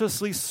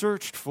anxiously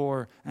searched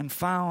for and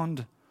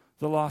found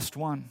the lost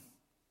one.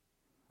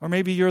 Or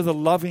maybe you're the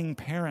loving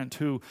parent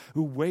who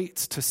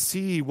waits to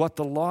see what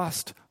the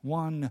lost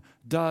one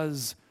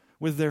does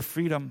with their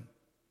freedom.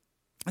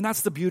 And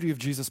that's the beauty of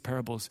Jesus'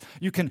 parables.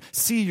 You can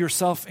see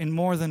yourself in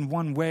more than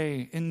one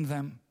way in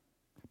them.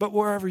 But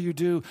wherever you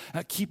do,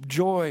 keep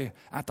joy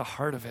at the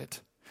heart of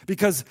it.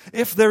 Because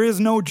if there is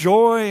no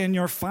joy in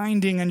your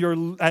finding and you're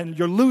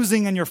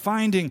losing and you're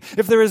finding,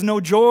 if there is no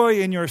joy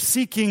in your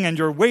seeking and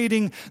your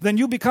waiting, then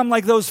you become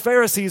like those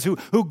Pharisees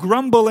who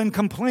grumble and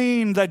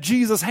complain that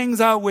Jesus hangs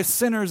out with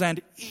sinners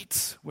and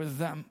eats with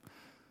them.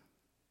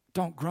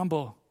 Don't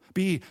grumble.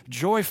 Be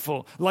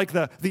joyful, like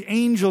the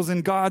angels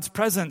in God's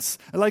presence,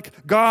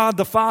 like God,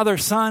 the Father,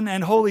 Son,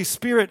 and Holy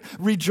Spirit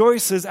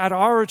rejoices at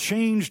our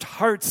changed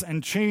hearts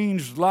and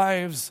changed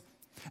lives.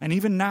 And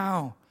even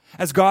now,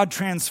 as God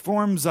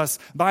transforms us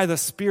by the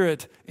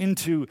Spirit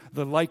into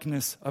the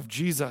likeness of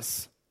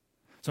Jesus.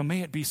 So may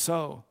it be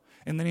so,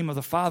 in the name of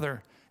the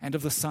Father, and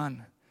of the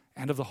Son,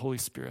 and of the Holy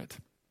Spirit.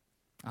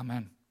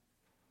 Amen.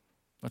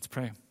 Let's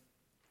pray.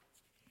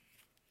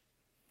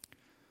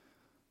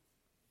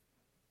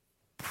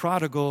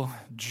 Prodigal,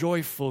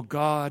 joyful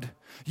God,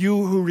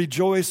 you who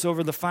rejoice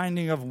over the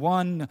finding of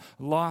one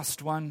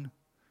lost one,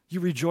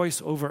 you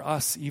rejoice over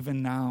us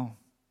even now.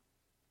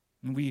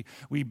 And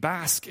we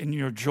bask in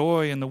your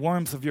joy and the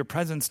warmth of your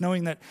presence,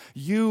 knowing that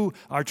you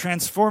are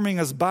transforming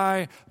us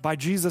by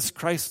Jesus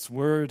Christ's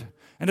word.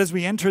 And as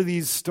we enter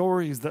these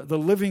stories, the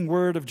living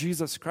word of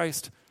Jesus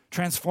Christ,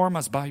 transform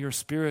us by your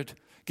Spirit.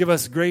 Give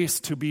us grace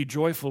to be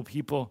joyful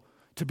people,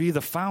 to be the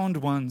found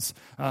ones,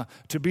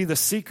 to be the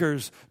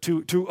seekers,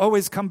 to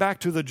always come back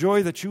to the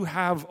joy that you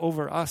have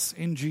over us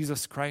in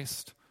Jesus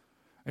Christ.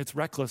 It's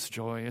reckless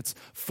joy. It's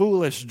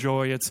foolish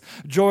joy. It's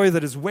joy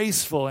that is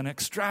wasteful and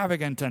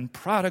extravagant and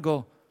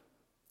prodigal.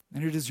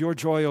 And it is your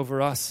joy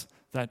over us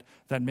that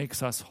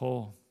makes us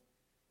whole.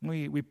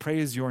 We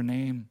praise your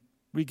name.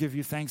 We give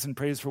you thanks and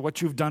praise for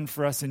what you've done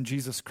for us in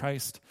Jesus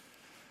Christ.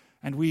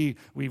 And we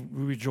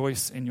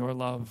rejoice in your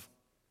love.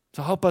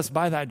 So help us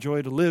by that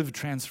joy to live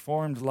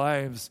transformed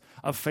lives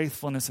of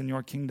faithfulness in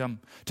your kingdom,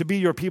 to be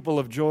your people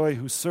of joy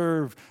who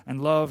serve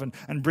and love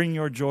and bring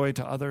your joy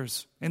to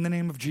others. In the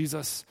name of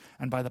Jesus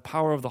and by the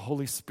power of the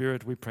Holy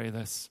Spirit, we pray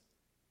this.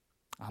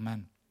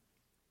 Amen.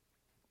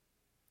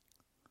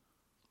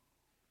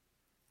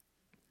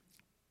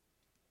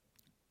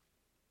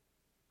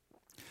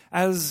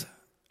 As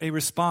a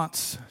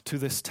response to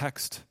this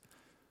text,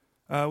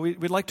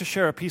 we'd like to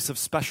share a piece of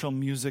special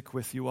music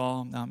with you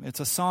all. It's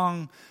a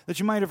song that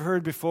you might have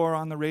heard before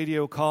on the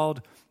radio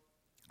called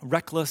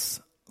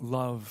Reckless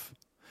Love.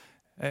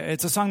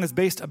 It's a song that's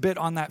based a bit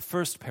on that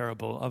first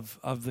parable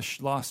of the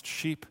lost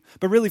sheep,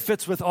 but really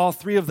fits with all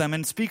three of them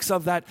and speaks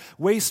of that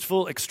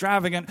wasteful,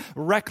 extravagant,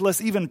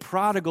 reckless, even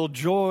prodigal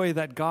joy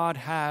that God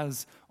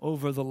has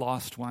over the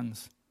lost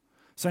ones.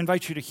 So I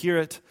invite you to hear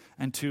it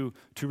and to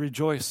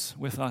rejoice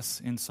with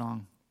us in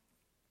song.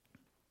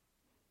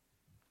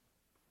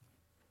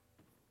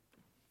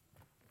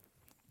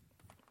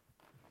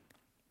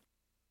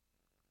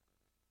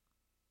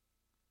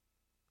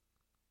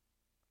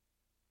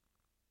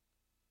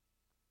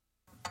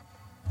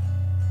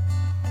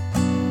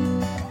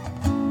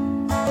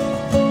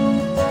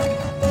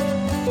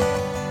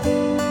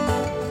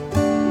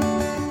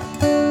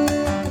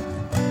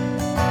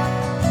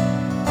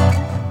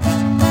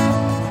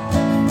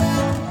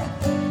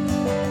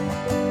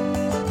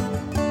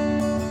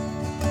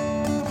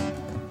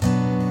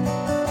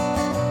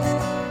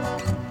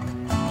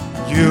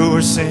 You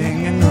were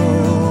singing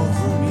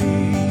over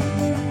me.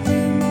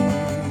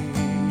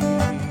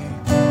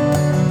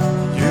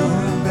 You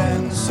have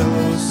been so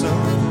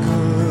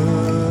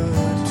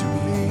good to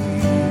me.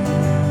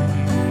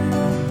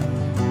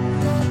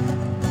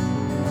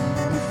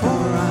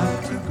 Before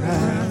I took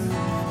breath,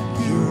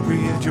 you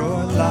breathed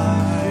your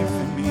life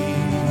in me.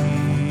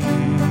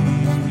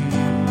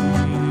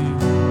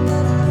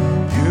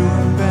 You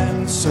have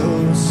been so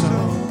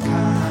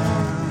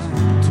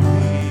kind to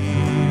me.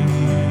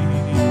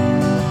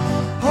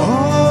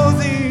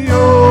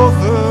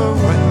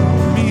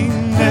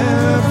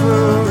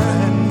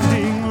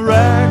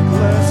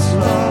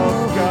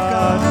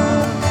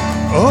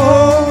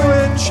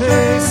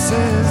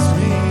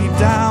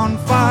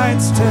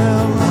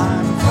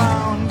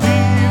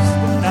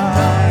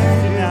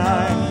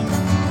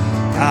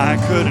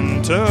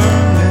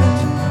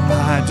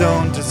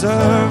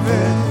 deserve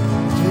it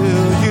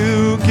till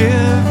you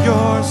give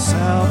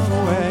yourself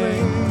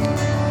away.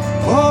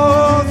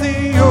 Oh,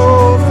 the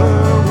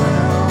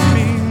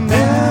overwhelming,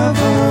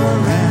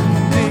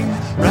 never-ending,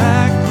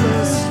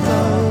 reckless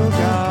love of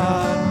God.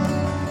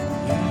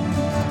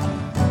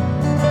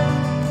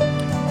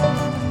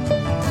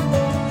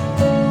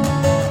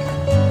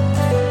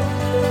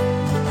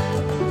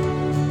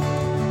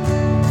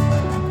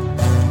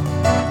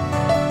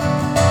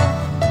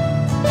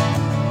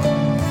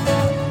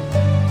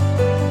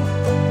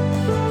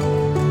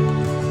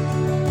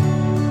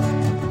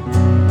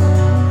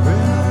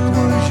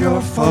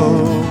 Your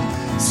foe,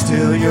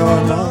 still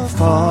your love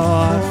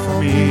fought for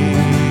me.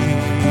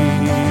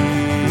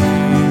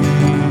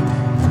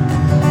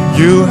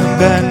 You have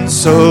been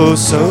so,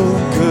 so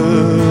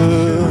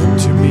good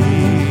to me.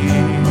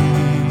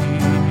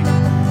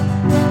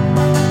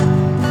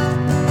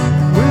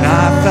 When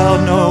I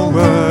felt no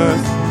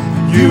worth,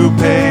 you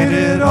paid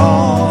it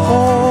all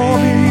for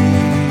me.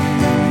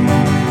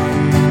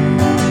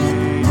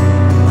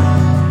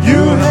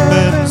 You have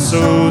been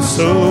so,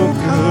 so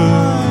good.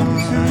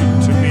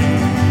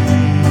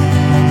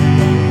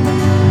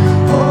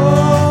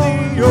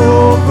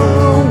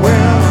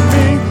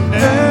 Overwhelming,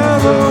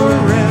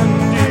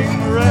 never-ending,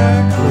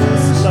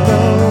 reckless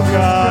love,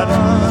 God.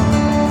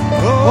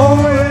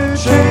 Oh, it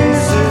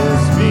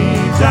chases me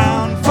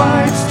down,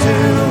 fights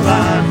till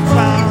I'm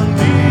found,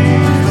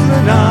 leaves the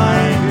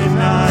 99.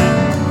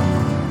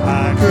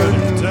 I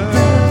couldn't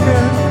earn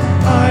it,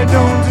 I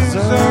don't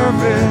deserve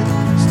it,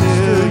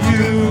 still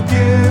you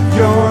give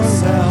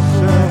yourself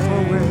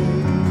away.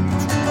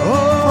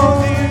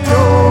 Oh, the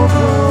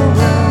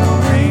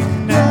overwhelming,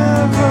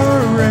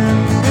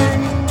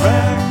 never-ending,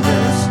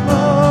 reckless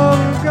love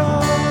of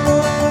God.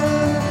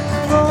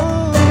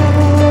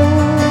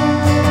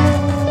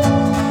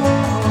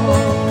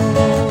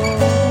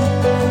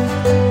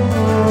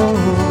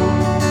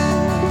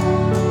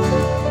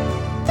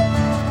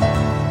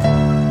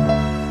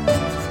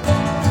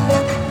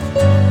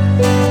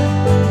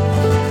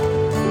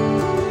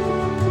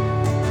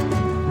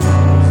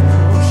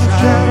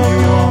 Shadow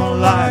you won't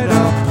light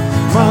up,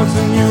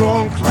 mountain you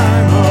won't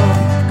climb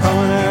up,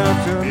 coming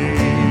after me.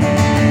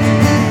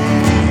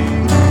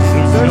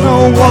 There's no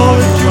wall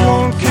that you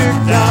won't kick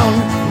down,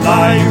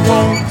 lie you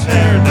won't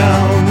tear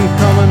down,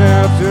 coming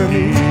after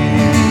me.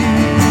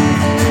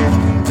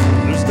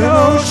 There's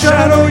no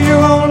shadow you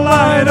won't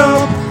light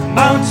up,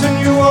 mountain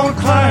you won't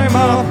climb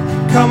up,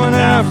 coming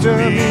after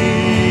me.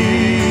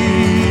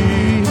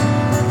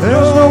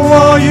 There's no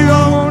wall you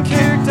won't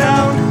kick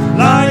down,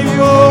 lie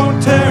you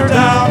won't tear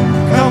down,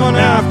 coming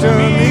after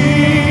me.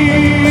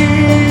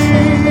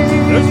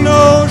 There's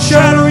no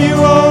shadow you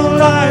won't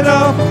light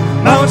up,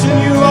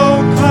 mountain you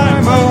won't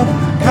climb up,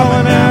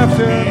 coming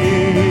after me.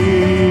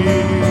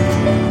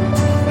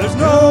 There's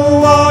no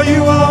wall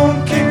you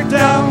won't kick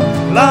down,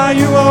 lie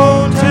you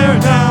won't tear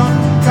down,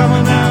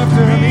 coming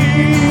after me.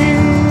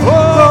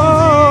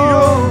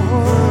 Oh,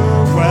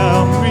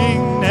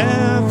 overwhelming,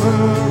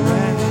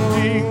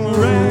 never-ending,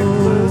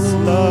 reckless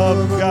love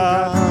of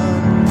God.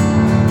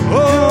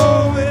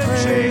 Oh, it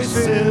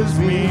chases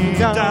me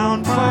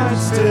down,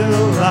 fights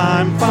till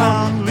I'm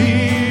found,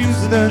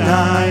 leaves the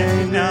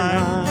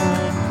 99.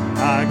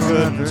 I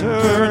couldn't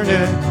earn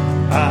it,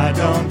 I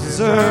don't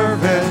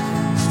deserve it,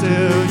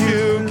 still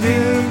you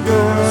give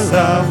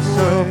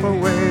yourself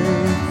away.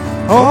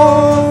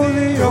 Oh,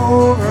 the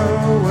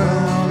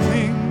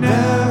overwhelming,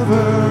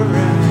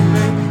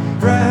 never-ending,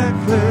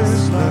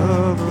 reckless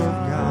love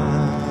of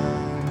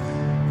God.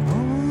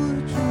 Oh,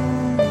 the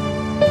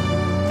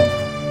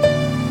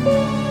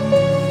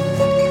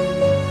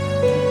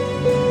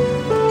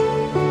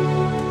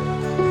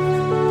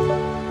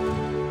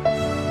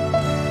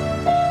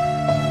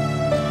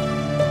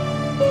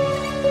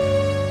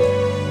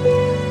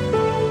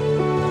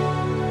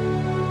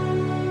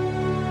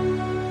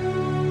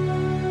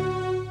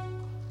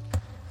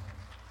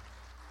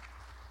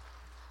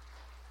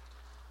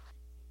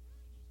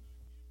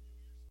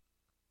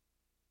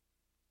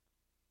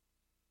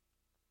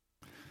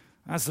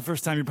That's the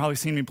first time you've probably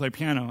seen me play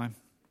piano.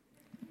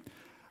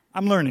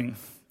 I'm learning.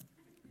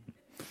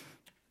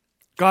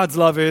 God's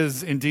love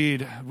is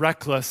indeed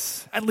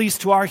reckless, at least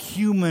to our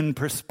human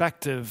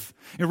perspective.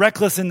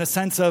 Reckless in the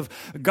sense of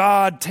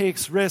God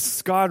takes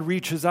risks, God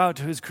reaches out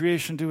to his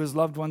creation, to his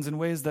loved ones in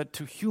ways that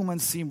to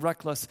humans seem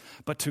reckless,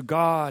 but to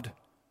God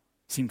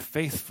seem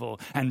faithful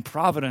and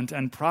provident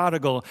and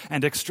prodigal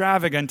and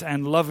extravagant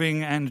and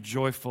loving and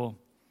joyful.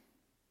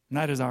 And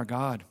that is our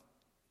God.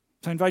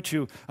 So I invite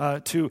you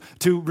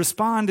to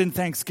respond in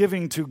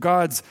thanksgiving to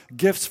God's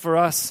gifts for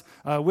us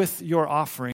with your offering.